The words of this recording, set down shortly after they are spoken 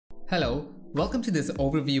Hello, welcome to this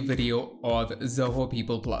overview video of Zoho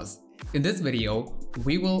People Plus. In this video,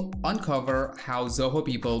 we will uncover how Zoho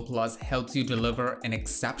People Plus helps you deliver an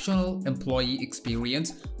exceptional employee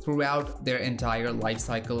experience throughout their entire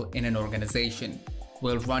lifecycle in an organization.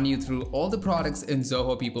 We'll run you through all the products in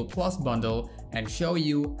Zoho People Plus bundle and show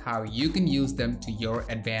you how you can use them to your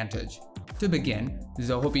advantage. To begin,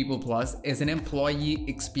 Zoho People Plus is an employee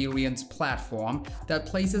experience platform that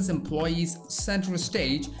places employees center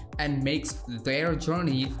stage and makes their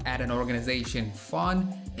journey at an organization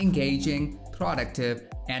fun, engaging, productive,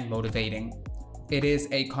 and motivating. It is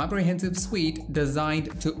a comprehensive suite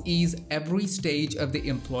designed to ease every stage of the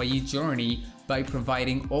employee journey by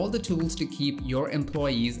providing all the tools to keep your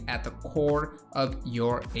employees at the core of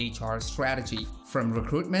your HR strategy, from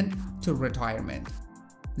recruitment to retirement.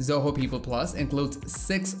 Zoho People Plus includes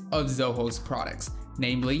 6 of Zoho's products,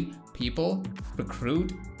 namely People,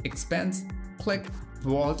 Recruit, Expense, Click,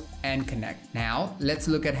 Vault, and Connect. Now, let's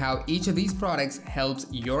look at how each of these products helps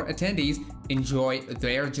your attendees enjoy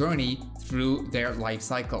their journey through their life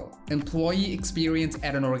cycle. Employee experience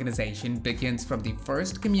at an organization begins from the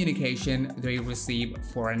first communication they receive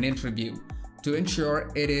for an interview. To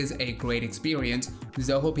ensure it is a great experience,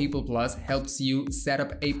 Zoho People Plus helps you set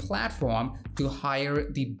up a platform to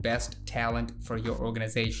hire the best talent for your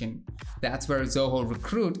organization. That's where Zoho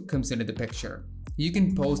Recruit comes into the picture. You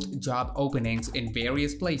can post job openings in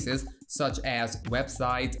various places such as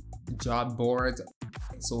websites, job boards,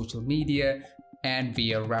 social media, and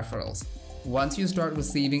via referrals. Once you start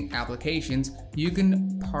receiving applications, you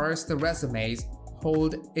can parse the resumes,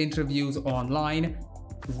 hold interviews online,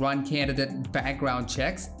 run candidate background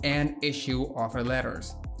checks, and issue offer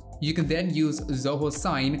letters. You can then use Zoho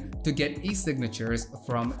Sign to get e-signatures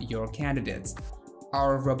from your candidates.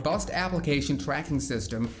 Our robust application tracking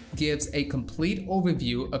system gives a complete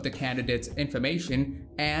overview of the candidate's information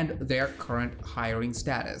and their current hiring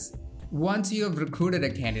status. Once you have recruited a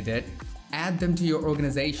candidate, add them to your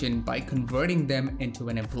organization by converting them into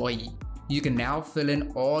an employee. You can now fill in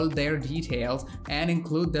all their details and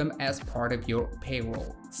include them as part of your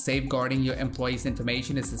payroll. Safeguarding your employees'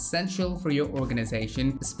 information is essential for your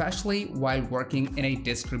organization, especially while working in a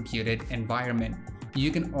distributed environment. You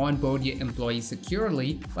can onboard your employees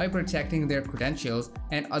securely by protecting their credentials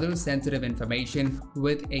and other sensitive information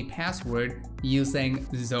with a password using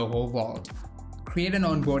Zoho Vault. Create an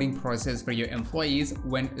onboarding process for your employees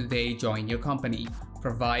when they join your company.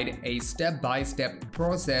 Provide a step-by-step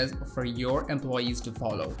process for your employees to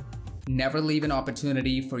follow. Never leave an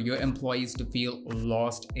opportunity for your employees to feel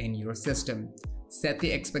lost in your system. Set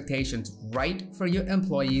the expectations right for your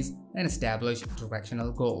employees and establish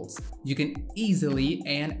directional goals. You can easily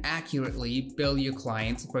and accurately bill your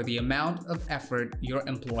clients for the amount of effort your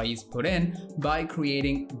employees put in by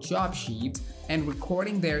creating job sheets and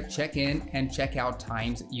recording their check-in and check-out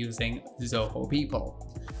times using Zoho People.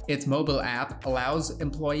 Its mobile app allows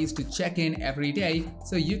employees to check in every day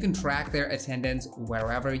so you can track their attendance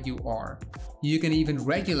wherever you are. You can even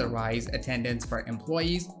regularize attendance for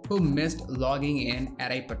employees who missed logging in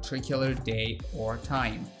at a particular day or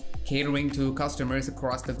time. Catering to customers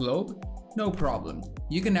across the globe? No problem.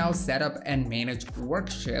 You can now set up and manage work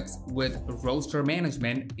shifts with roster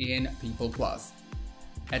management in People Plus.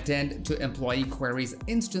 Attend to employee queries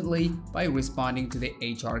instantly by responding to the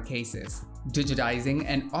HR cases. Digitizing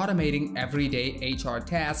and automating everyday HR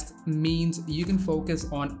tasks means you can focus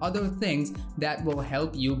on other things that will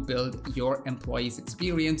help you build your employees'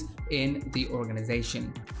 experience in the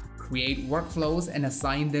organization. Create workflows and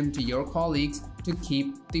assign them to your colleagues to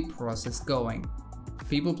keep the process going.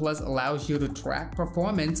 People Plus allows you to track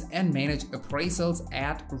performance and manage appraisals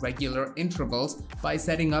at regular intervals by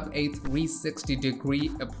setting up a 360-degree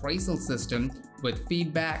appraisal system with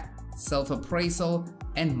feedback, self-appraisal,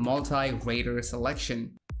 and multi-rater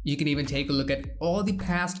selection. You can even take a look at all the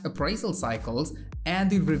past appraisal cycles and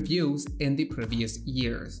the reviews in the previous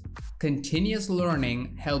years. Continuous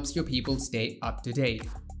learning helps your people stay up to date.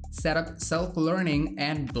 Set up self-learning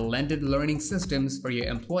and blended learning systems for your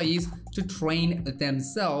employees to train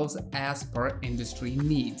themselves as per industry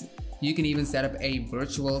needs. You can even set up a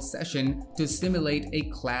virtual session to simulate a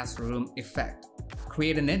classroom effect.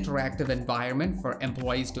 Create an interactive environment for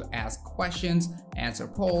employees to ask questions, answer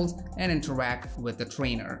polls, and interact with the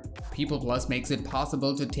trainer. People Plus makes it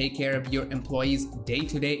possible to take care of your employees'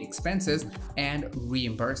 day-to-day expenses and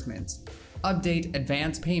reimbursements. Update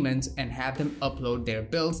advance payments and have them upload their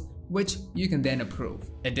bills, which you can then approve.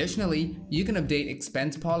 Additionally, you can update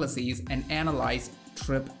expense policies and analyze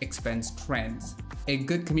trip expense trends. A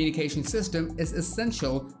good communication system is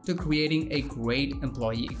essential to creating a great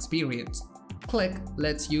employee experience. Click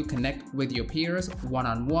lets you connect with your peers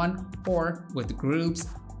one-on-one or with groups,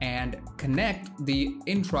 and Connect, the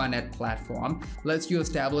intranet platform, lets you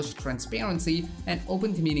establish transparency and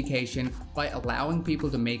open communication by allowing people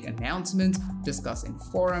to make announcements, discuss in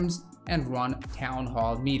forums, and run town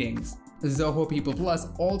hall meetings. Zoho People Plus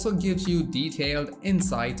also gives you detailed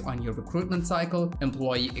insights on your recruitment cycle,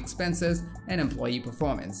 employee expenses, and employee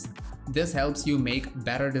performance. This helps you make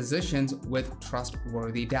better decisions with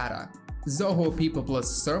trustworthy data. Zoho People Plus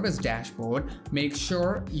Service Dashboard makes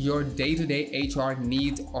sure your day-to-day HR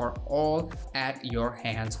needs are all at your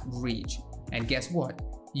hand's reach. And guess what?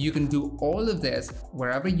 You can do all of this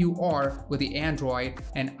wherever you are with the Android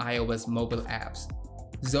and iOS mobile apps.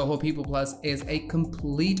 Zoho People Plus is a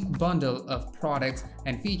complete bundle of products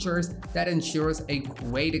and features that ensures a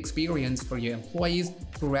great experience for your employees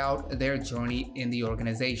throughout their journey in the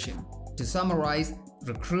organization. To summarize,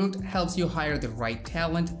 Recruit helps you hire the right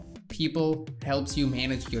talent, People helps you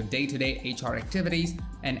manage your day-to-day HR activities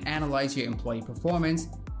and analyze your employee performance,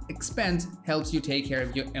 Expense helps you take care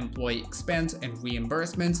of your employee expense and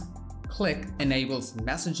reimbursements, Click enables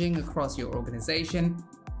messaging across your organization,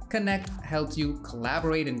 Connect helps you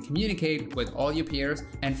collaborate and communicate with all your peers,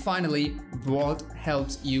 and finally, Vault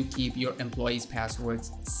helps you keep your employees'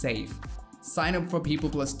 passwords safe. Sign up for People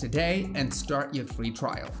Plus today and start your free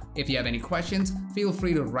trial. If you have any questions, feel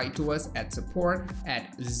free to write to us at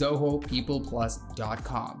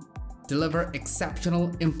support@zohopeopleplus.com. Deliver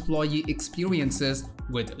exceptional employee experiences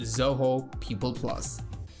with Zoho People Plus.